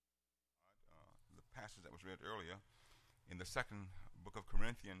passage that was read earlier in the second book of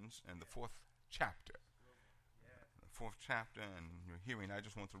Corinthians and the fourth chapter. The fourth chapter, and you're hearing, I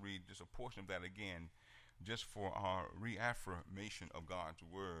just want to read just a portion of that again, just for our reaffirmation of God's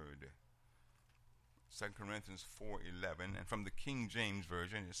word. 2 Corinthians 4:11, and from the King James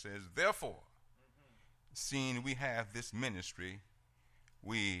Version it says, "Therefore, seeing we have this ministry,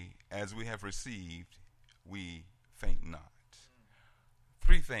 as we have received, we faint not."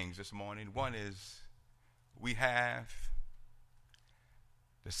 Three things this morning. One is we have.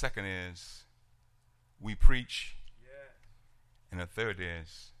 The second is we preach. Yeah. And the third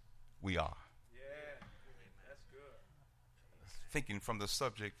is we are. Yeah. That's good. Thinking from the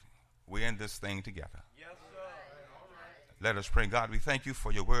subject, we're in this thing together. Yes, sir. All right. Let us pray. God, we thank you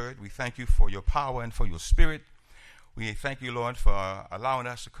for your word. We thank you for your power and for your spirit. We thank you, Lord, for allowing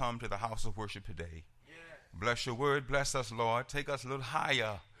us to come to the house of worship today. Yeah. Bless your word. Bless us, Lord. Take us a little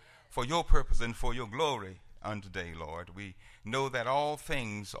higher for your purpose and for your glory on today, Lord. We know that all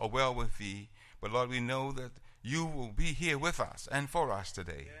things are well with thee, but, Lord, we know that you will be here with us and for us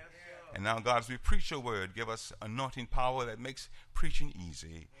today. Yes. And now, God, as we preach your word, give us anointing power that makes preaching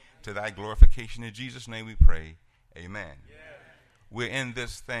easy. To thy glorification, in Jesus' name we pray. Amen. Yes. We're in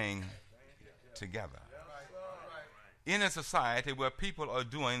this thing together. In a society where people are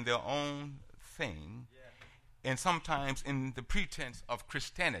doing their own thing, and sometimes in the pretense of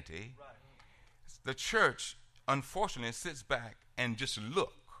Christianity, the church unfortunately sits back and just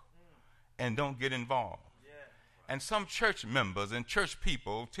look and don't get involved. And some church members and church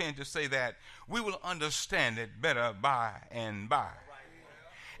people tend to say that we will understand it better by and by.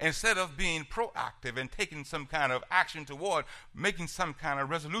 Instead of being proactive and taking some kind of action toward making some kind of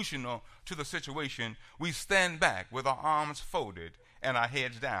resolution to the situation, we stand back with our arms folded and our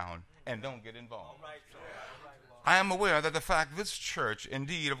heads down and don't get involved. I am aware that the fact this church,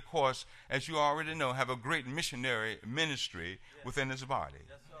 indeed, of course, as you already know, have a great missionary ministry within its body.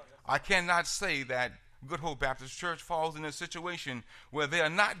 I cannot say that Good Hope Baptist Church falls in a situation where they are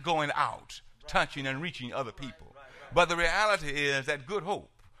not going out, touching and reaching other people. But the reality is that Good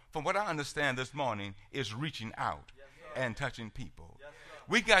Hope, from what I understand this morning, is reaching out and touching people.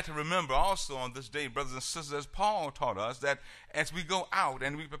 We got to remember also on this day, brothers and sisters, as Paul taught us, that as we go out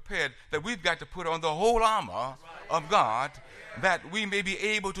and we prepared, that we've got to put on the whole armor of God, that we may be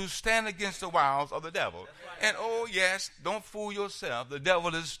able to stand against the wiles of the devil. And oh yes, don't fool yourself, the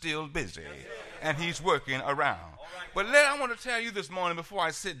devil is still busy and he's working around. But I want to tell you this morning before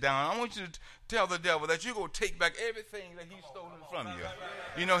I sit down, I want you to tell the devil that you're going to take back everything that he's stolen from you.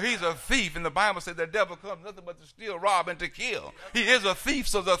 You know, he's a thief, and the Bible said the devil comes nothing but to steal, rob, and to kill. He is a thief,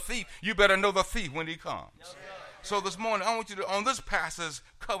 so the thief, you better know the thief when he comes. So this morning, I want you to, on this pastor's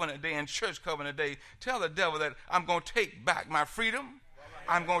covenant day and church covenant day, tell the devil that I'm going to take back my freedom.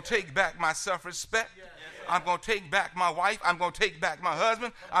 I'm going to take back my self-respect. I'm going to take back my wife. I'm going to take back my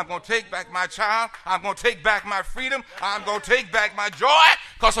husband. I'm going to take back my child. I'm going to take back my freedom. I'm going to take back my joy,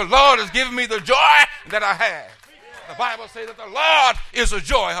 because the Lord has given me the joy that I have. The Bible says that the Lord is the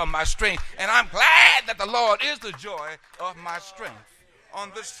joy of my strength, and I'm glad that the Lord is the joy of my strength.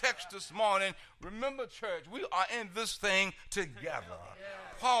 On this text this morning, remember, church, we are in this thing together.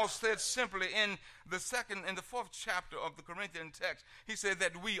 Paul said simply in the fourth chapter of the Corinthian text, he said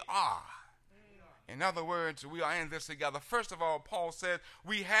that we are. In other words, we are in this together. First of all, Paul said,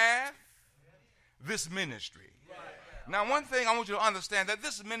 we have this ministry. Now, one thing I want you to understand, that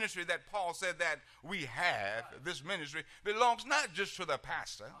this ministry that Paul said that we have, this ministry, belongs not just to the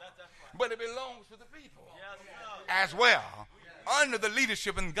pastor, but it belongs to the people as well, under the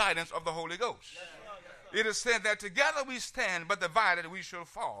leadership and guidance of the Holy Ghost. It is said that together we stand, but divided we shall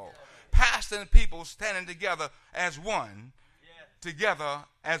fall. Pastor and people standing together as one, to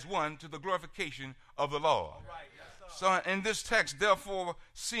the glorification of the Lord. So in this text, therefore,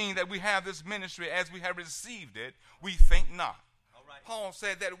 seeing that we have this ministry as we have received it, we think not. Paul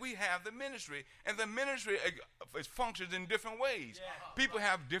said that we have the ministry, and the ministry functions in different ways. People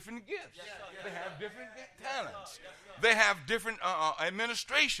have different gifts. They have different talents. They have different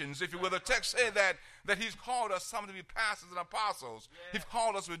administrations, if you will. The text said that he's called us some to be pastors and apostles. He's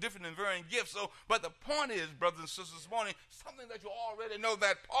called us with different and varying gifts. But the point is, brothers and sisters, this morning, something that you already know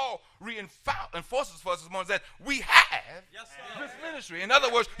that Paul reinforces for us this morning, is that we have this ministry. In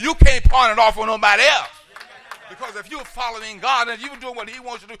other words, you can't pawn it off on nobody else. Because if you're following God and you're doing what he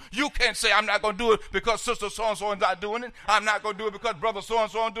wants you to do, you can't say, I'm not going to do it because sister so-and-so is not doing it. I'm not going to do it because brother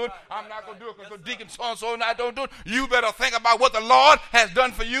so-and-so is doing it. I'm not going to do it because deacon so-and-so is not doing it. You better think about what the Lord has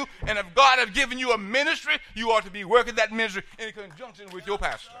done for you. And if God has given you a ministry, you ought to be working that ministry in conjunction with your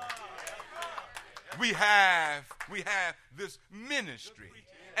pastor. We have this ministry.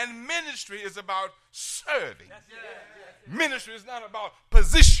 And ministry is about serving. Ministry is not about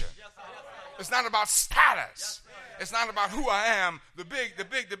position. It's not about status. It's not about who I am, the big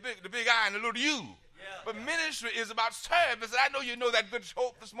I and the little you. But ministry is about service. I know you know that good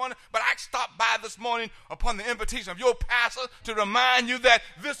hope this morning, but I stopped by this morning upon the invitation of your pastor to remind you that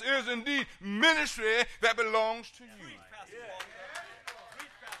this is indeed ministry that belongs to you.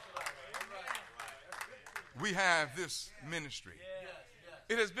 We have this ministry.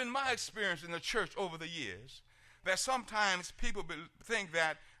 It has been my experience in the church over the years that sometimes people think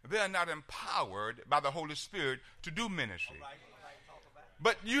that they're not empowered by the Holy Spirit to do ministry.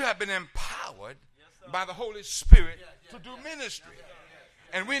 But you have been empowered by the Holy Spirit to do ministry.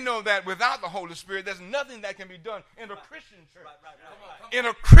 And we know that without the Holy Spirit, there's nothing that can be done in a Christian church. In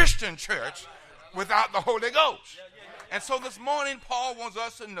a Christian church without the Holy Ghost. And so this morning, Paul wants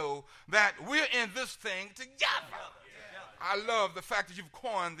us to know that we're in this thing together. I love the fact that you've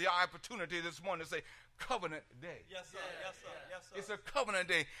coined the opportunity this morning to say covenant day. Yes, sir. Yes, sir. Yes, sir. It's a covenant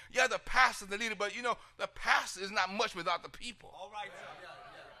day. Yeah, the pastor, the leader, but you know, the pastor is not much without the people. All right,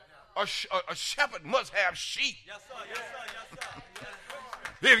 sir. A shepherd must have sheep. Yes, sir. Yes, sir. Yes,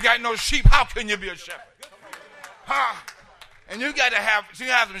 sir. If you got no sheep, how can you be a shepherd? Huh? And you got to have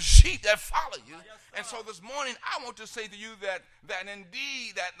some sheep that follow you. And so this morning, I want to say to you that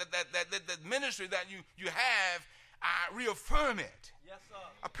indeed that ministry that you have, I reaffirm it. Yes, sir.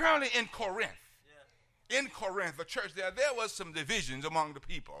 Apparently in Corinth, the church there was some divisions among the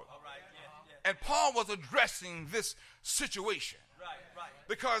people. All right. And Paul was addressing this situation. Right.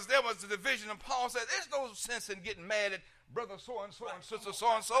 Because there was a division, and Paul said, there's no sense in getting mad at brother so-and-so and sister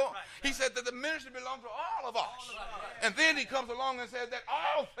so-and-so. He said that the ministry belongs to all of us. And then he comes along and says that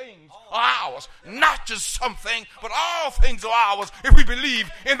all things are ours. Not just some things, but all things are ours if we believe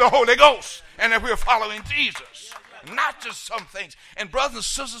in the Holy Ghost and if we're following Jesus. Not just some things. And brothers and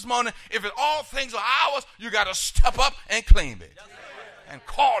sisters this morning, if all things are ours, you got to step up and claim it. And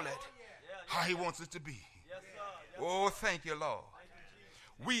call it how he wants it to be. Oh, thank you, Lord.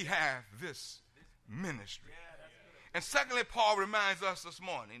 We have this ministry. And secondly, Paul reminds us this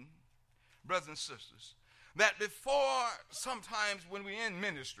morning, brothers and sisters, that before sometimes when we're in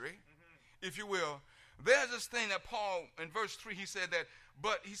ministry, if you will, there's this thing that Paul, in verse 3, he said that,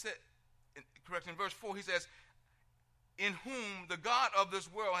 but he said, correct, in verse 4, he says, in whom the God of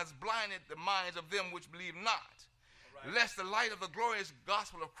this world has blinded the minds of them which believe not, lest the light of the glorious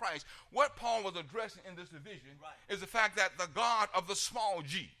gospel of Christ. What Paul was addressing in this division is the fact that the God of the small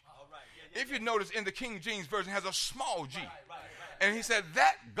g. If you notice in the King James Version has a small g. And he said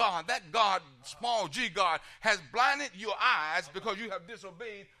that God, small g God, has blinded your eyes because you have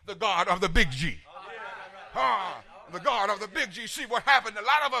disobeyed the God of the big G. The God of the big G. See what happened? A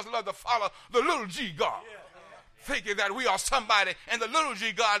lot of us love to follow the little g God. Thinking that we are somebody, and the little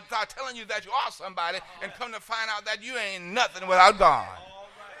g God start telling you that you are somebody, and come to find out that you ain't nothing without God.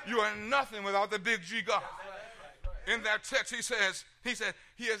 You are nothing without the big G God. In that text, he said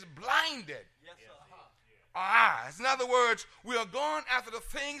he has blinded our eyes. In other words, we are going after the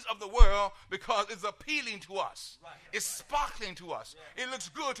things of the world because it's appealing to us. It's sparkling to us. It looks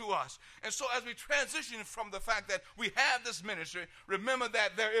good to us. And so as we transition from the fact that we have this ministry, remember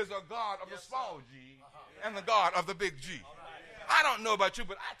that there is a God of the small g and the God of the big G. I don't know about you,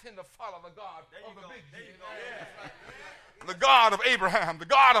 but I tend to follow the God of the big G. The God of Abraham, the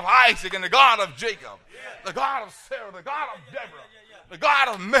God of Isaac, and the God of Jacob, the God of Sarah, the God of Deborah, the God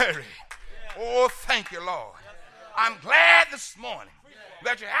of Mary. Oh, thank you, Lord. I'm glad this morning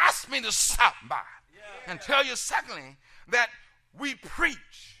that you asked me to stop by and tell you, secondly, that we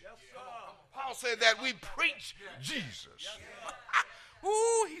preach. Paul said that we preach Jesus.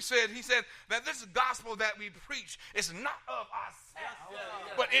 Ooh, he said that this gospel that we preach is not of ourselves,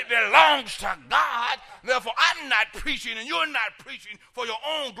 but it belongs to God. Therefore, I'm not preaching and you're not preaching for your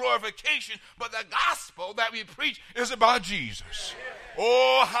own glorification, but the gospel that we preach is about Jesus.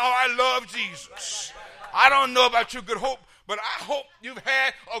 Oh, how I love Jesus. I don't know about you, Good Hope, but I hope you've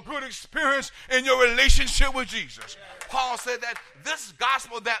had a good experience in your relationship with Jesus. Paul said that this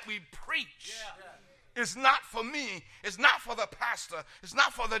gospel that we preach is not for me, it's not for the pastor, it's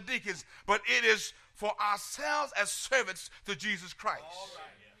not for the deacons, but it is for ourselves as servants to Jesus Christ.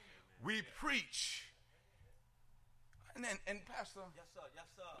 We preach. And Pastor, yes,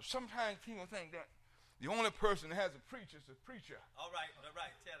 sir. Sometimes people think that the only person that has a preacher is a preacher. All right.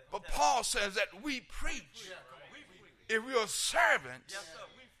 Tell it. But Paul says that we preach. If we are servants,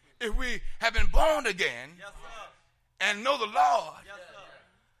 if we have been born again and know the Lord,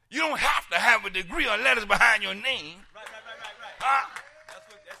 you don't have to have a degree or letters behind your name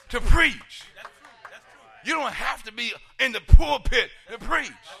to preach. You don't have to be in the pulpit to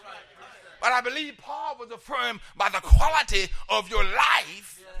preach. But I believe Paul was affirmed by the quality of your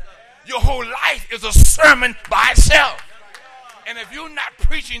life. Your whole life is a sermon by itself. And if you're not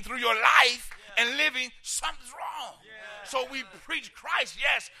preaching through your life and living, something's wrong. So we preach Christ,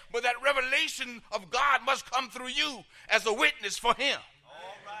 yes, but that revelation of God must come through you as a witness for him.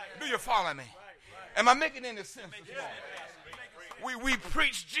 Do you follow me? Am I making any sense this morning? We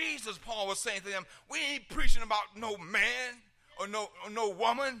preach Jesus, Paul was saying to them. We ain't preaching about no man or no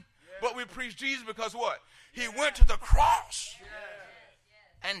woman, but we preach Jesus because what? He went to the cross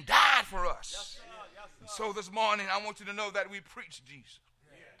and died for us. So this morning, I want you to know that we preach Jesus.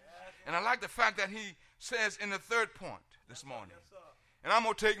 And I like the fact that he says in the third point this morning, and I'm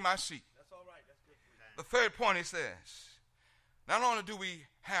going to take my seat. The third point he says, not only do we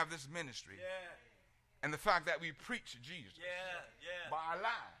have this ministry and the fact that we preach Jesus by our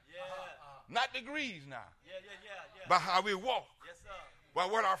lives, not degrees now, by how we walk, by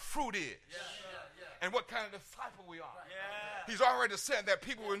what our fruit is, and what kind of disciple we are. He's already said that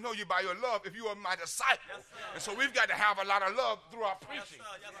people will know you by your love if you are my disciple. And so we've got to have a lot of love through our preaching.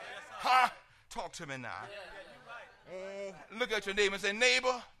 Huh? Talk to me now. Oh, look at your neighbor and say,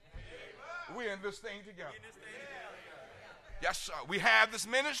 neighbor, we're in this thing together. Yes, sir. We have this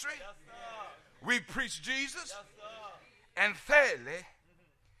ministry. We preach Jesus. And thirdly,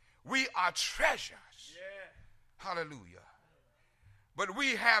 we are treasures. Hallelujah. But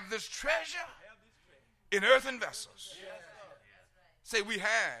we have this treasure in earthen vessels. Say, we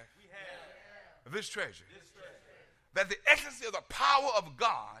have this treasure. That the excellency of the power of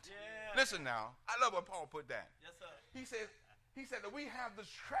God. Listen now. I love what Paul put that. He said that we have this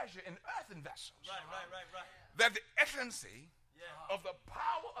treasure in earthen vessels. That the excellency of the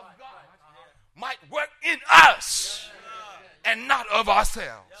power of God might work in us and not of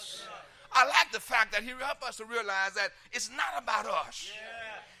ourselves. I like the fact that he helped us to realize that it's not about us.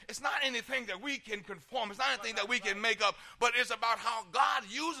 It's not anything that we can conform. It's not anything that we can make up, but it's about how God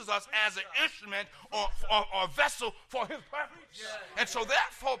uses us as an instrument or vessel for his purpose. And so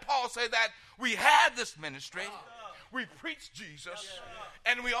therefore, Paul said that we have this ministry, we preach Jesus,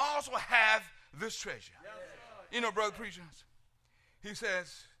 and we also have this treasure. You know, brother preachers, he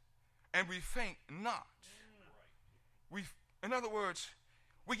says, and we faint not. In other words,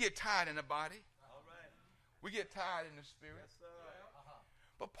 we get tired in the body. We get tired in the spirit.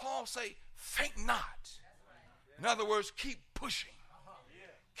 But Paul say, faint not. In other words, keep pushing.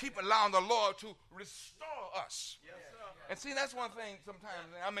 Keep allowing the Lord to restore us. And see, that's one thing sometimes,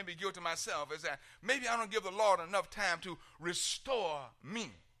 and I may be guilty myself, is that maybe I don't give the Lord enough time to restore me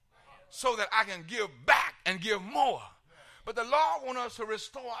so that I can give back and give more. But the Lord wants us to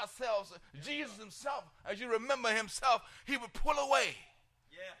restore ourselves. Jesus himself, as you remember himself, he would pull away.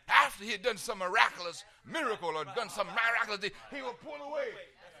 After he had done some miraculous miracle or done some miraculous thing, he would pull away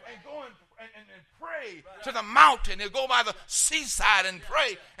and go and pray to the mountain. He'll go by the seaside and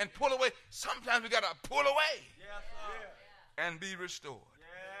pray and pull away. Sometimes we got to pull away and be restored.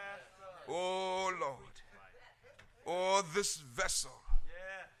 Oh, Lord. Oh, this vessel.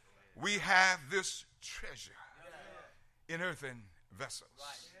 We have this treasure in earthen vessels.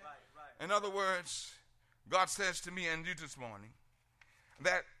 In other words, God says to me and you this morning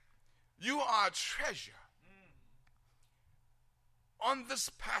that you are a treasure on this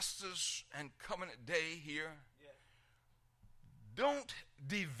Pastors and Covenant Day here. Don't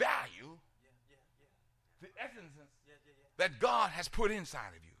devalue the essence that God has put inside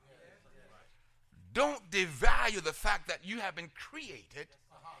of you. Don't devalue the fact that you have been created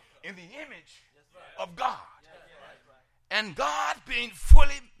in the image of God. And God being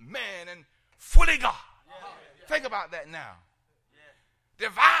fully man and fully God. Think about that now.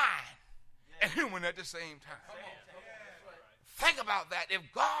 Divine and human at the same time. Think about that. If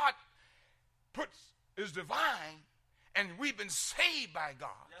God is divine and we've been saved by God,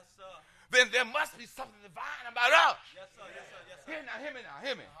 then there must be something divine about us.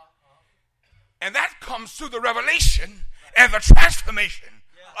 Hear me. And that comes through the revelation and the transformation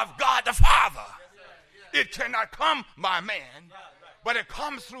of God the Father. It cannot come by man, but it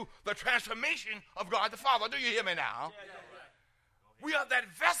comes through the transformation of God the Father. Do you hear me now? We are that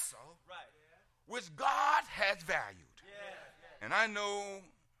vessel which God has valued. And I know,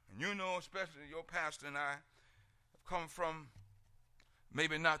 and you know, especially your pastor and I have come from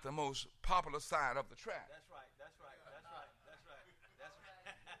maybe not the most popular side of the track. That's right.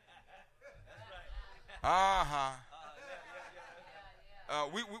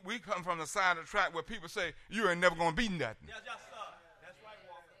 We come from the side of the track where people say, you ain't never going to be nothing. Yes, sir. That's right,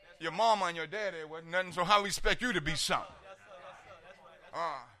 Walker. Your mama and your daddy wasn't nothing, so how we expect you to be something? Yes, sir.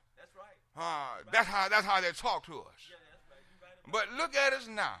 That's right. That's how they talk to us. But look at us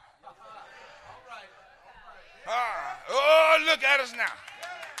now. Look at us now.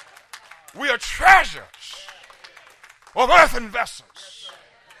 We are treasures of earthen vessels.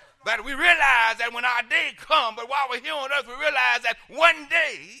 That we realize that when our day comes, but while we're here on earth, we realize that one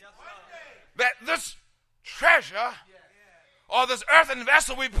day that this treasure or this earthen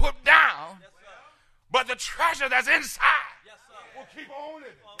vessel we put down, but the treasure that's inside will keep on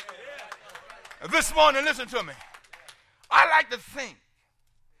living. This morning, listen to me. I like to think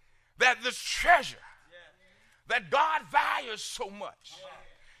that this treasure that God values so much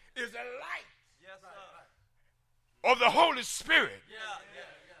is the light of the Holy Spirit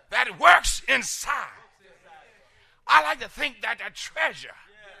that works inside. I like to think that that treasure,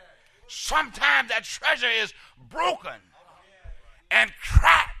 sometimes that treasure is broken and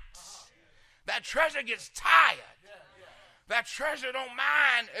cracked. That treasure gets tired. That treasure don't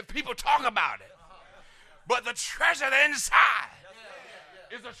mind if people talk about it. But the treasure inside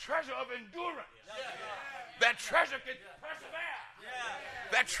is a treasure of endurance. That treasure can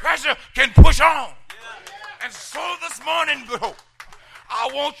persevere. That treasure can push on. And so this morning, good hope, I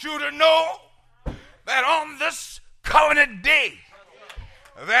want you to know that on this covenant day,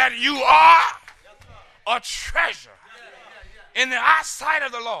 that you are a treasure in the eyesight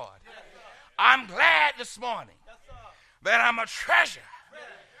of the Lord. I'm glad this morning that I'm a treasure,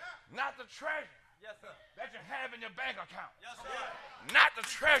 not the treasure that you have in your bank account, not the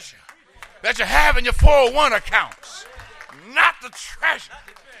treasure that you have in your 401 accounts, not the treasure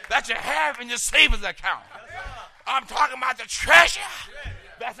that you have in your savings account. I'm talking about the treasure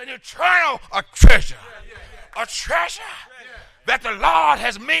that's an eternal treasure, a treasure that the Lord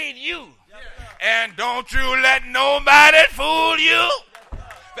has made you. And don't you let nobody fool you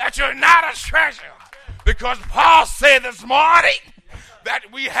that you're not a treasure. Because Paul said this morning that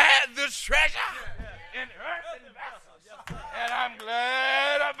we had this treasure in earthen vessels. And I'm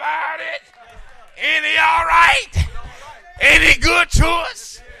glad about it. Ain't he all right? Ain't he good to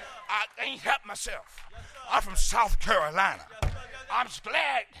us? I can't help myself. I'm from South Carolina. I'm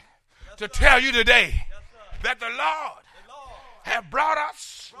glad to tell you today that the Lord have brought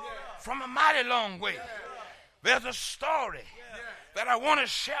us from a mighty long way. There's a story that I want to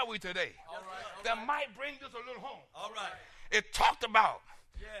share with you today that might bring this a little home. It talked about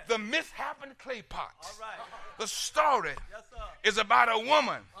the misshapen clay pots. The story is about a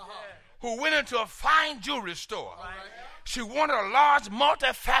woman who went into a fine jewelry store. She wanted a large,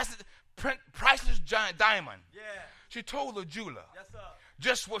 multifaceted, priceless giant diamond. She told the jeweler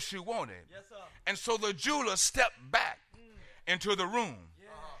just what she wanted. And so the jeweler stepped back into the room.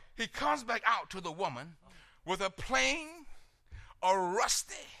 He comes back out to the woman with a plain, a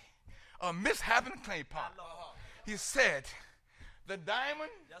rusty, a misshapen clay pot. He said, the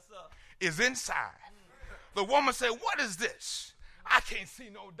diamond is inside. The woman said, what is this? I can't see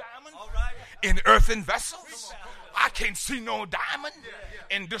no diamond in earthen vessels. I can't see no diamond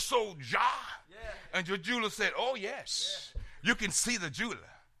in this old jar. And the jeweler said, oh yes, you can see the jeweler.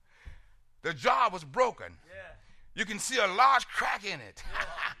 The jar was broken. You can see a large crack in it.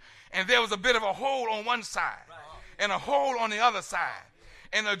 And there was a bit of a hole on one side and a hole on the other side.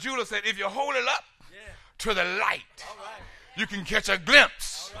 And the jeweler said, if you hold it up to the light, you can catch a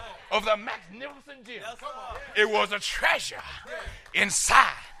glimpse of the magnificent gem. It was a treasure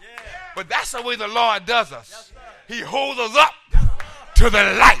inside. But that's the way the Lord does us. He holds us up to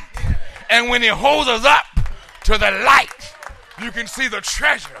the light. And when he holds us up to the light, you can see the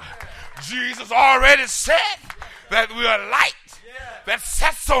treasure. Jesus already said that we are light that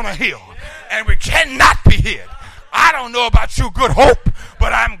sets on a hill and we cannot be hid. I don't know about you, good hope,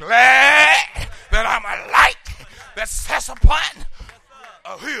 but I'm glad that I'm a light that sets upon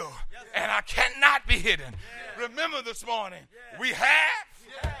a hill and I cannot be hidden. Remember this morning, we have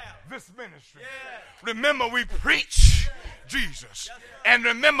this ministry. Remember, we preach Jesus. And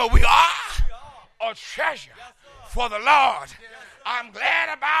remember, we are a treasure for the Lord. I'm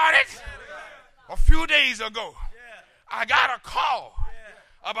glad about it. A few days ago, I got a call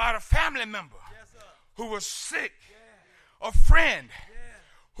about a family member who was sick. A friend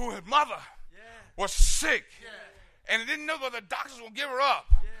whose mother was sick. And they didn't know whether the doctors would give her up.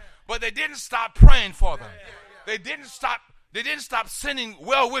 But they didn't stop praying for them. They didn't stop sending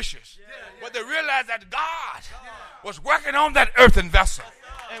well wishes. But they realized that God was working on that earthen vessel.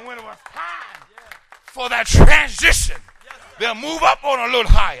 And when it was time for that transition, they'll move up on a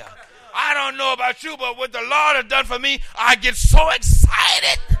little higher. I don't know about you, but what the Lord has done for me, I get so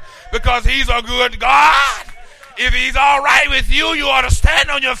excited because he's a good God. If he's all right with you, you ought to stand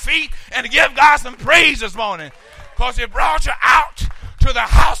on your feet and give God some praise this morning because he brought you out to the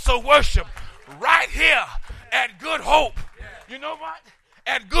house of worship right here at Good Hope. You know what?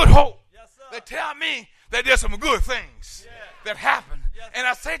 At Good Hope, they tell me that there's some good things that happen. And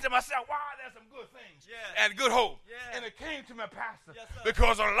I say to myself, wow, there's some good things at Good Hope. And it came to my pastor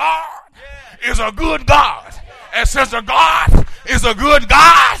because the Lord is a good God. And since the God is a good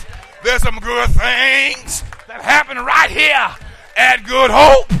God, there's some good things that happen right here at Good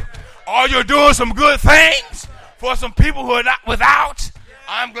Hope. All you're doing some good things for some people who are not without.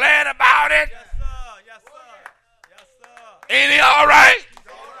 I'm glad about it. Yes, sir. Yes, sir. Yes, sir. Ain't he all right? He's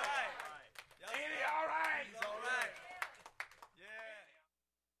all right. Yes, Ain't he all right? he's all right. Yeah.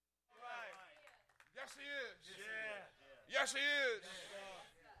 Right. Yes, he is. Yeah. Yes, he is.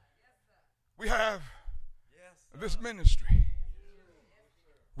 We have Yes. this ministry.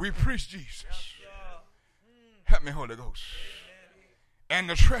 We preach Jesus. Sir. Help me, Holy Ghost. And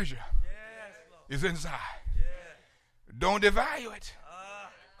the treasure Yes, Lord. is inside. Yeah. Don't devalue it,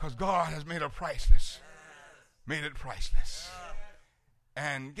 because God has made it priceless. Made it priceless.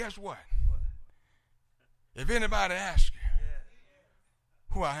 And guess what? If anybody asks you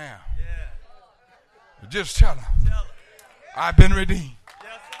who I am, Yeah. just tell them Tell him. I've been redeemed.